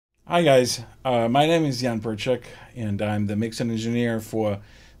Hi guys, my name is Yan Perchuk, and I'm the mix and engineer for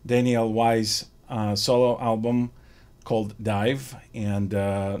Daniel Weiss' solo album called Dive. And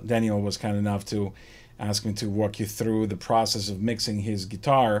Daniel was kind enough to ask me to walk you through the process of mixing his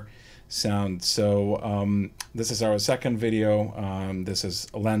guitar sound. So this is our second video. This is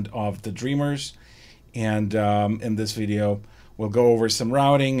Land of the Dreamers, and in this video we'll go over some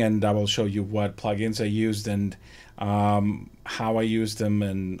routing, and I will show you what plugins I used and how I used them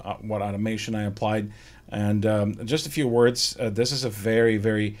and what automation I applied. And just a few words. This is a very,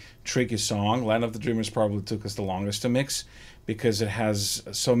 very tricky song. Land of the Dreamers probably took us the longest to mix because it has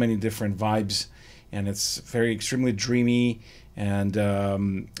so many different vibes, and it's very extremely dreamy. And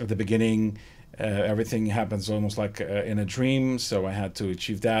at the beginning, everything happens almost like in a dream, so I had to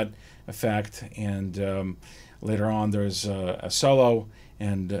achieve that effect. And later on, there's a solo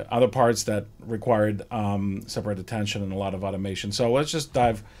and other parts that required separate attention and a lot of automation. So let's just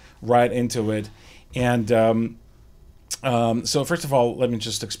dive right into it. And so first of all, let me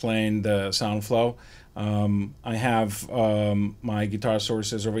just explain the sound flow. I have my guitar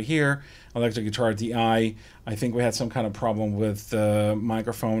sources over here, electric guitar DI. I think we had some kind of problem with the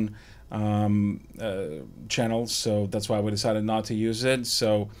microphone channels, so that's why we decided not to use it.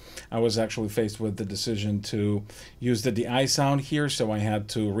 So I was actually faced with the decision to use the DI sound here, so I had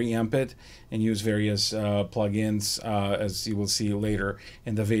to reamp it and use various plugins, as you will see later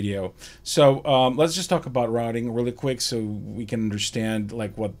in the video. So let's just talk about routing really quick so we can understand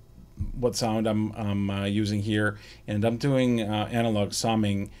like what sound I'm using here. And I'm doing analog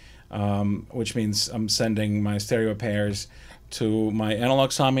summing, which means I'm sending my stereo pairs to my analog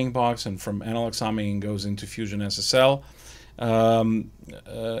summing box, and from analog summing it goes into Fusion SSL,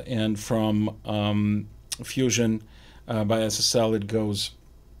 and from Fusion by SSL it goes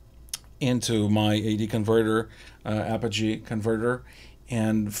into my AD converter, Apogee converter,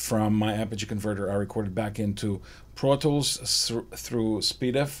 and from my Apogee converter I recorded back into Pro Tools through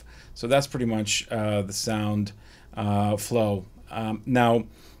SpeedIF. So that's pretty much the sound flow. Now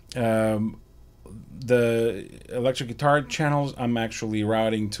the electric guitar channels I'm actually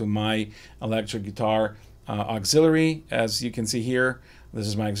routing to my electric guitar auxiliary. As you can see here, this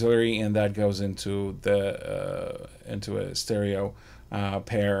is my auxiliary, and that goes into the into a stereo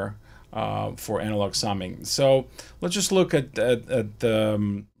pair for analog summing. So let's just look at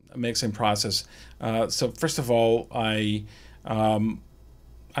the mixing process. So first of all, I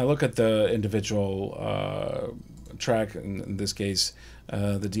look at the individual track, in this case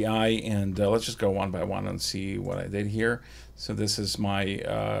the DI, and let's just go one by one and see what I did here. So this is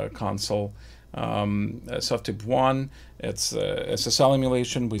my console Softube 1. It's SSL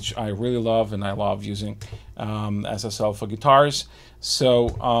emulation, which I really love, and I love using SSL for guitars. So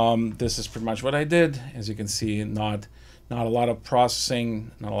this is pretty much what I did. As you can see, not a lot of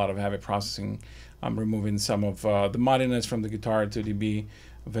processing, not a lot of heavy processing. I'm removing some of the muddiness from the guitar, 2 dB,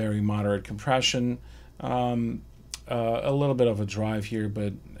 very moderate compression, a little bit of a drive here,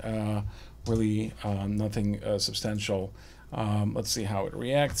 but really nothing substantial. Let's see how it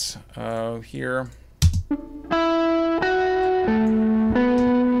reacts here.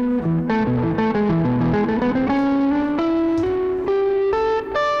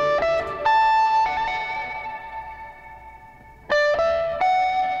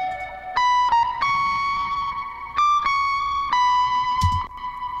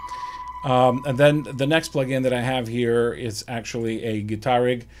 And then the next plugin that I have here is actually a guitar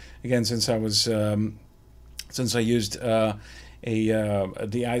rig. Again, since I used a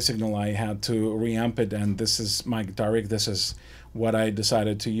DI signal, I had to reamp it, and this is my guitar rig. This is what I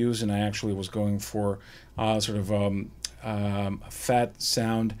decided to use, and I actually was going for sort of a fat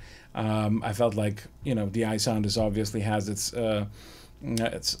sound. I felt like, you know, DI sound is obviously has its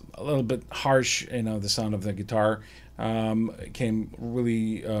it's a little bit harsh, you know, the sound of the guitar came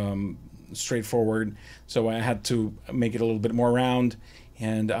really straightforward, so I had to make it a little bit more round,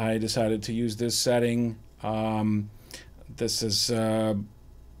 and I decided to use this setting. This is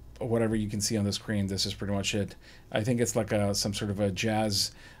whatever you can see on the screen. This is pretty much it. I think it's like some sort of a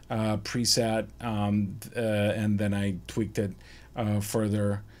jazz preset, and then I tweaked it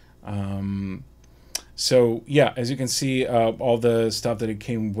further. So yeah, as you can see, all the stuff that it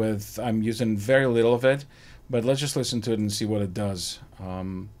came with, I'm using very little of it, but let's just listen to it and see what it does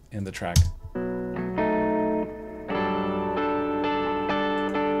in the track.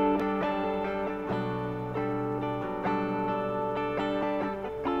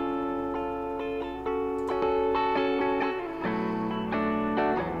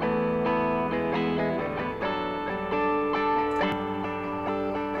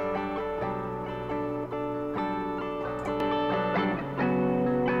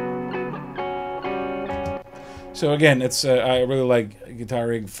 So again, it's I really like Guitar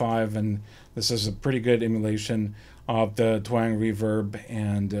Rig 5, and this is a pretty good emulation of the twang reverb,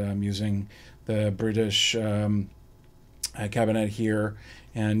 and I'm using the British cabinet here,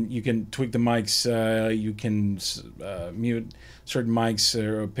 and you can tweak the mics. You can mute certain mics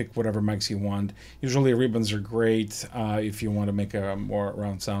or pick whatever mics you want. Usually ribbons are great if you want to make a more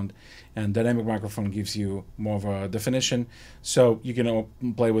round sound, and dynamic microphone gives you more of a definition, so you can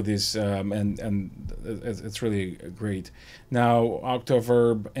play with these, and it's really great. Now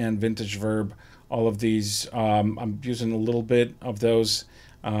Octoverb and Vintage Verb, all of these, I'm using a little bit of those.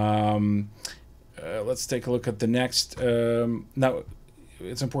 Let's take a look at the next. Now,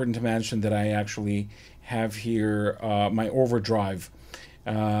 it's important to mention that I actually have here my overdrive,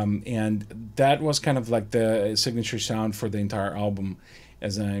 and that was kind of like the signature sound for the entire album.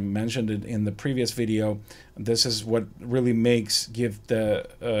 As I mentioned it in the previous video, this is what really give the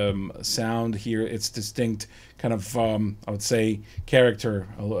sound here its distinct kind of, I would say, character,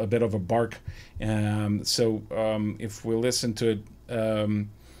 a bit of a bark. So if we listen to it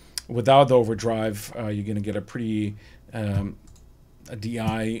without the overdrive, you're going to get a pretty a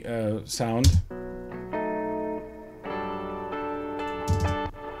DI sound.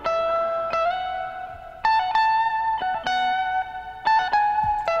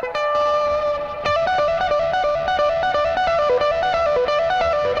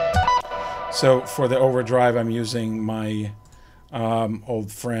 So for the overdrive, I'm using my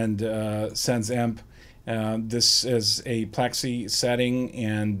old friend Sense Amp. This is a Plexi setting,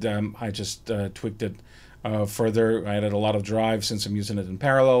 and I just tweaked it further. I added a lot of drive since I'm using it in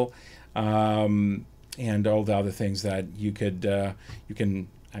parallel, and all the other things that you can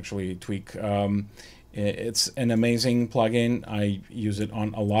actually tweak. It's an amazing plugin. I use it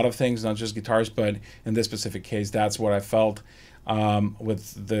on a lot of things, not just guitars, but in this specific case, that's what I felt.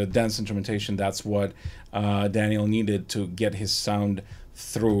 With the dance instrumentation, that's what Daniel needed to get his sound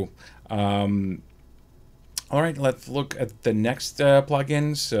through. All right, let's look at the next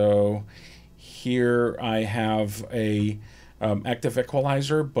plugin. So here I have a active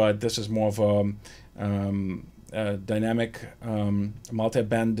equalizer, but this is more of a dynamic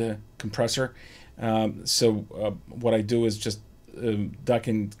multi-band compressor. So what I do is just duck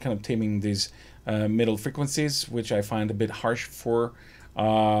in, kind of taming these middle frequencies, which I find a bit harsh for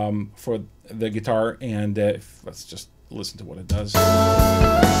the guitar. And let's just listen to what it does.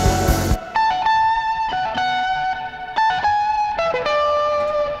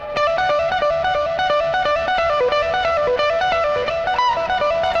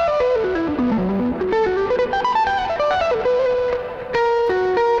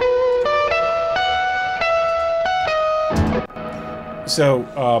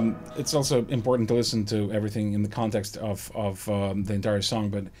 So it's also important to listen to everything in the context of the entire song.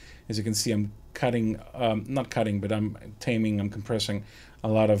 But as you can see, I'm cutting, not cutting, but I'm taming, I'm compressing a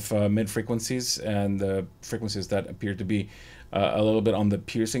lot of mid frequencies, and the frequencies that appear to be a little bit on the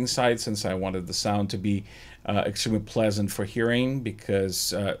piercing side, since I wanted the sound to be extremely pleasant for hearing,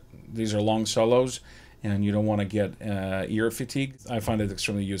 because these are long solos and you don't want to get ear fatigue. I find it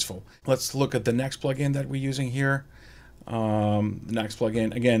extremely useful. Let's look at the next plugin that we're using here. The next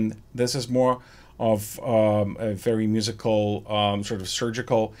plugin, again, this is more of a very musical, sort of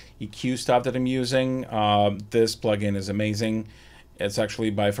surgical EQ stuff that I'm using. This plugin is amazing. It's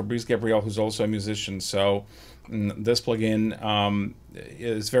actually by Fabrice Gabriel, who's also a musician. So this plugin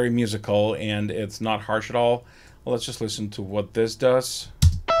is very musical, and it's not harsh at all. Well, let's just listen to what this does.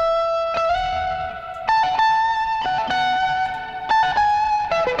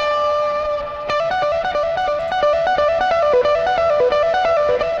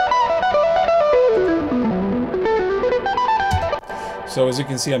 So as you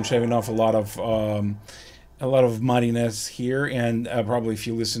can see, I'm shaving off a lot of muddiness here, and probably if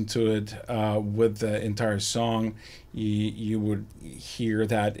you listen to it with the entire song, you would hear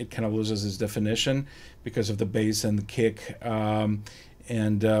that it kind of loses its definition because of the bass and the kick.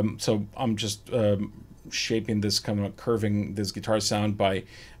 So I'm just shaping this, kind of curving this guitar sound by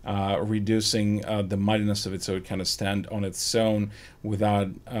reducing the muddiness of it, so it kind of stand on its own without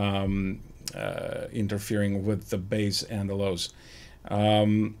interfering with the bass and the lows. Now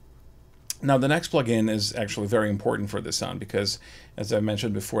the next plugin is actually very important for this sound, because as I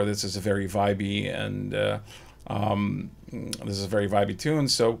mentioned before, this is a very vibey, and this is a very vibey tune.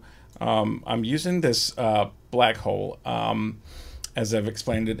 So I'm using this Black Hole. As I've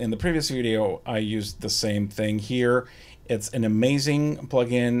explained it in the previous video, I used the same thing here. It's an amazing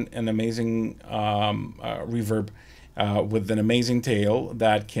plugin, an amazing reverb with an amazing tail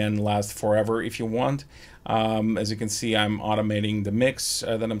that can last forever if you want. As you can see, I'm automating the mix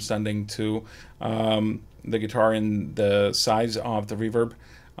that I'm sending to the guitar in the size of the reverb.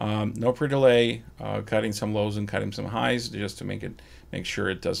 No pre-delay, cutting some lows and cutting some highs just to make sure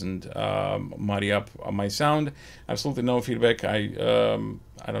it doesn't muddy up my sound. Absolutely no feedback. I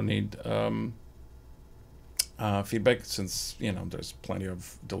don't need feedback, since there's plenty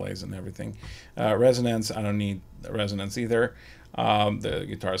of delays and everything. Resonance, I don't need resonance either. The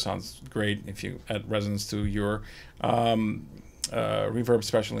guitar sounds great if you add resonance to your reverb,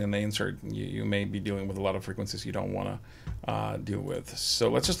 especially in the insert. You may be dealing with a lot of frequencies you don't want to deal with. So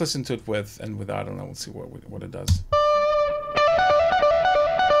let's just listen to it with and without, and we'll see what it does.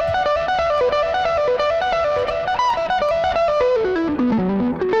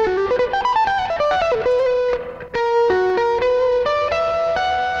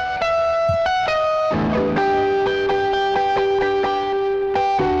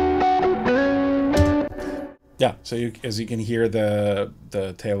 Yeah, so as you can hear, the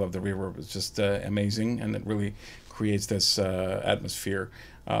tail of the reverb is just amazing, and it really creates this atmosphere.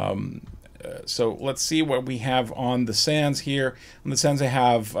 So let's see what we have on the Sands here. On the Sands, I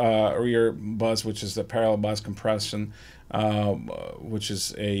have a rear bus, which is the parallel bus compression, which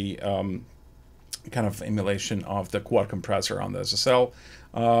is a kind of emulation of the quad compressor on the SSL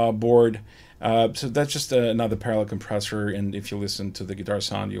board. So that's just another parallel compressor, and if you listen to the guitar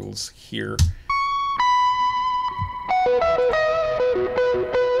sound, you will hear.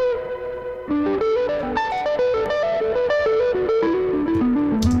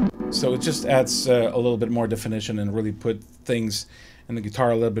 So it just adds a little bit more definition and really put things in the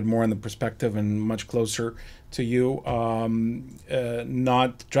guitar a little bit more in the perspective and much closer to you.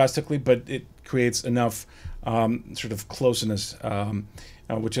 Not drastically, but it creates enough sort of closeness,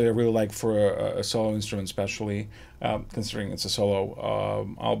 which I really like for a solo instrument, especially considering it's a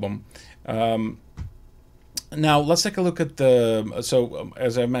solo album. Now let's take a look at so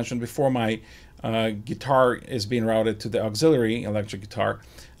as I mentioned before, my guitar is being routed to the auxiliary electric guitar.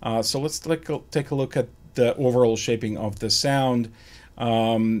 So let's take a look at the overall shaping of the sound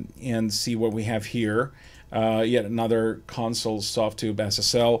and see what we have here. Yet another console soft tube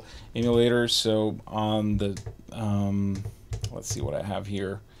SSL emulator. So on the let's see what I have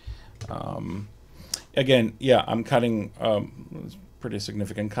here. Again, yeah, I'm cutting pretty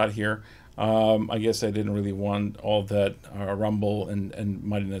significant cut here. I guess I didn't really want all that rumble and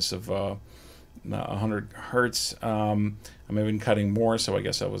muddiness of 100 hertz. I'm even cutting more, so I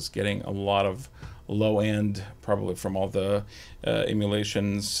guess I was getting a lot of low end, probably from all the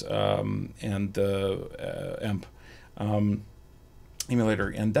emulations and the amp emulator,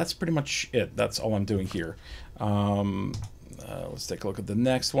 and that's pretty much it. That's all I'm doing here. Let's take a look at the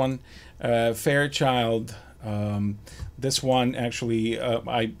next one. Fairchild. This one actually,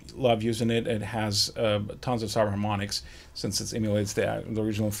 I love using it. It has tons of subharmonics, since it emulates the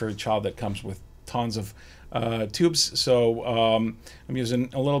original Fairchild that comes with tons of tubes. So I'm using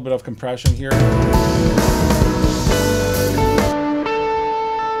a little bit of compression here.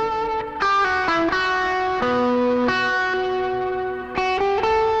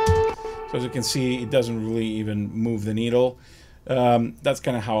 So as you can see, it doesn't really even move the needle. That's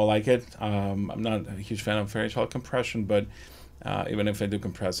kind of how I like it. I'm not a huge fan of Fairchild compression, but even if I do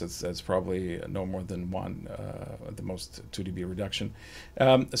compress, it's probably no more than one, at the most 2 dB reduction.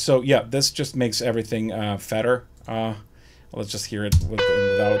 So yeah, this just makes everything fatter. Let's just hear it with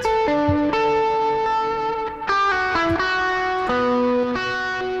and without.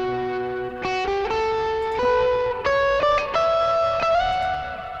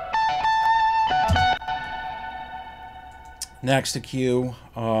 Next to Q,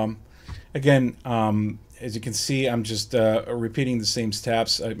 again, as you can see, I'm just repeating the same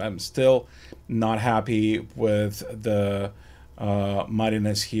steps. I'm still not happy with the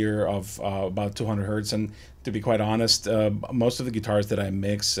muddiness here of about 200 hertz. And to be quite honest, most of the guitars that I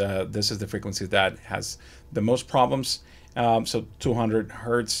mix, this is the frequency that has the most problems. So 200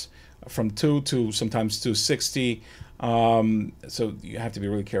 hertz, from 2 to sometimes 260. So you have to be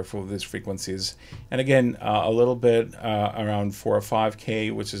really careful with these frequencies. And again, a little bit around 4 or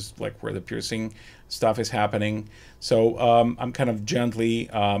 5K, which is like where the piercing stuff is happening. So I'm kind of gently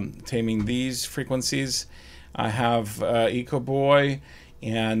taming these frequencies. I have Eco Boy,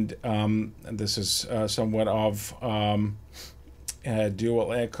 and this is somewhat of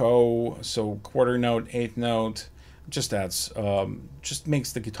dual echo, so quarter note, eighth note. Just adds, just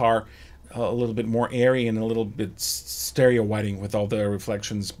makes the guitar a little bit more airy and a little bit stereo whiting with all the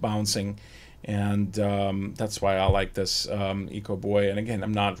reflections bouncing, and that's why I like this Eco Boy. And again,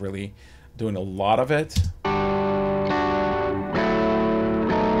 I'm not really doing a lot of it.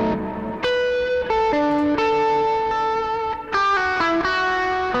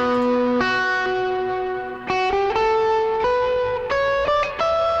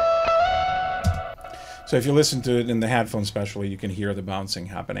 So if you listen to it in the headphones especially, you can hear the bouncing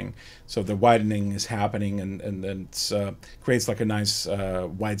happening. So the widening is happening, and it creates like a nice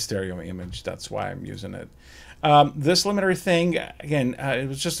wide stereo image. That's why I'm using it. This limiter thing, again, it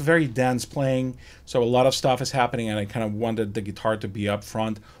was just very dense playing, so a lot of stuff is happening, and I kind of wanted the guitar to be up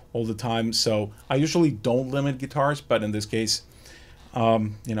front all the time. So I usually don't limit guitars, but in this case,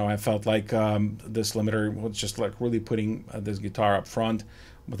 you know, I felt like this limiter was just like really putting this guitar up front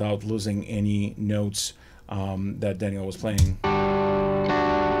without losing any notes that Daniel was playing.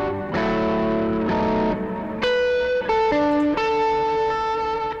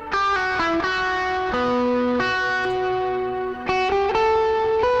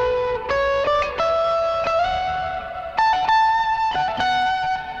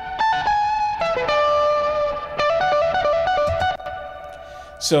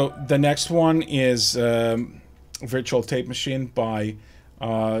 So the next one is Virtual Tape Machine by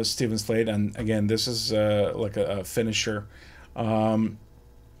Steven Slade, and again, this is like a finisher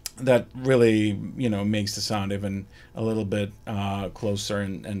that really, you know, makes the sound even a little bit closer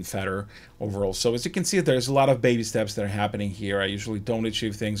and fatter overall. So as you can see, there's a lot of baby steps that are happening here. I usually don't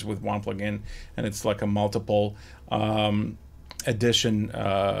achieve things with one plugin, and it's like a multiple addition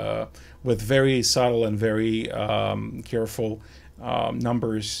with very subtle and very careful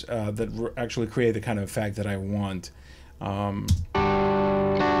numbers that actually create the kind of effect that I want.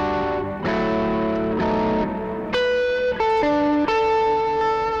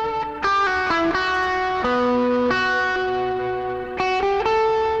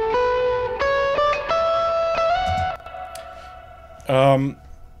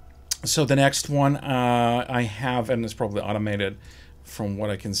 So the next one I have, and it's probably automated from what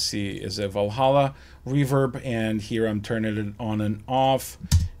I can see, is a Valhalla reverb, and here I'm turning it on and off.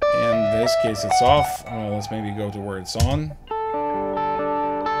 In this case it's off. Let's maybe go to where it's on.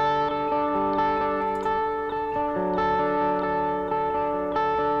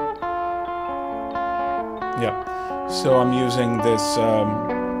 Yeah, so I'm using this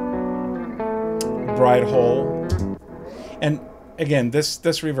bright hole, and again, this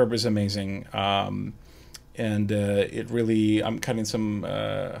reverb is amazing, and it really, I'm cutting some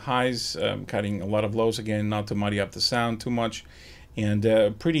highs, I'm cutting a lot of lows again, not to muddy up the sound too much, and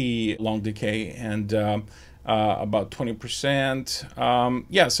pretty long decay, and about 20%.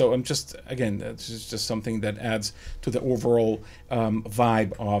 Yeah, so I'm just, again, this is just something that adds to the overall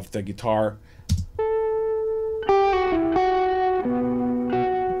vibe of the guitar.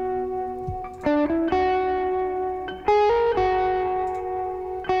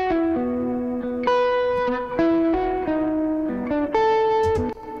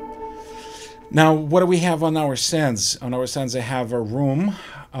 Now, what do we have on our sends? On our sends, I have a room,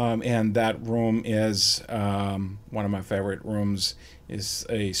 and that room is one of my favorite rooms. Is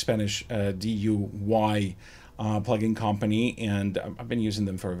a Spanish DUY plugin company, and I've been using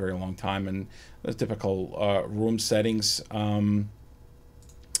them for a very long time. And the typical room settings,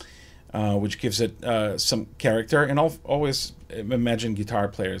 which gives it some character. And I'll always imagine guitar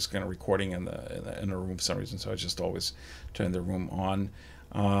players kind of recording in a room for some reason, so I just always turn the room on.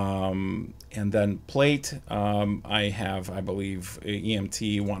 And then plate, I have, I believe,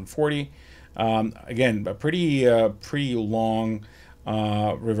 EMT 140. Again, a pretty long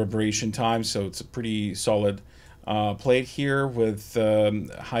reverberation time, so it's a pretty solid plate here with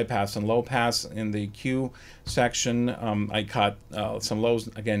high pass and low pass in the Q section. I cut some lows,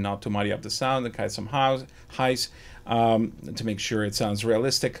 again, not to muddy up the sound. I cut some highs to make sure it sounds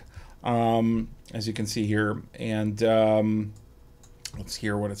realistic, as you can see here. And let's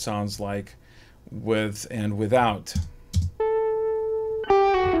hear what it sounds like with and without.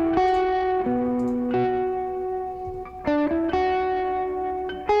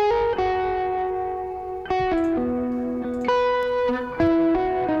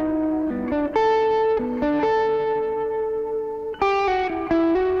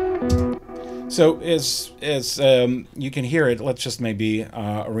 So as you can hear it, let's just maybe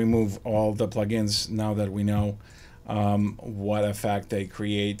remove all the plugins now that we know what effect they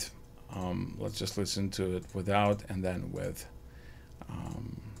create. Let's just listen to it without and then with.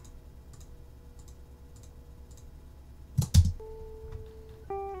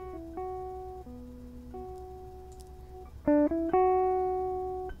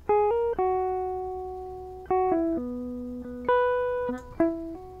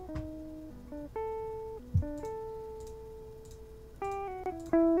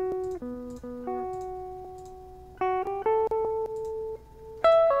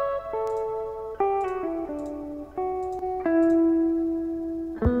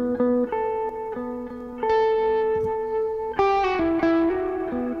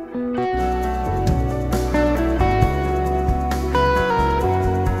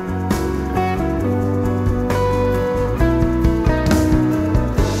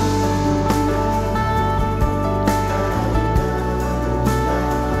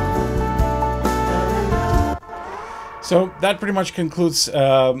 So that pretty much concludes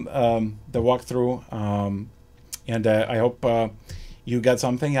the walkthrough, and I hope you got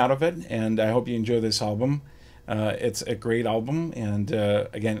something out of it, and I hope you enjoy this album. It's a great album, and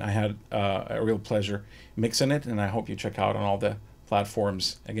again, I had a real pleasure mixing it, and I hope you check out on all the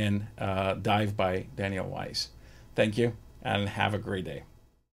platforms. Again, Dive by Daniel Weiss. Thank you, and have a great day.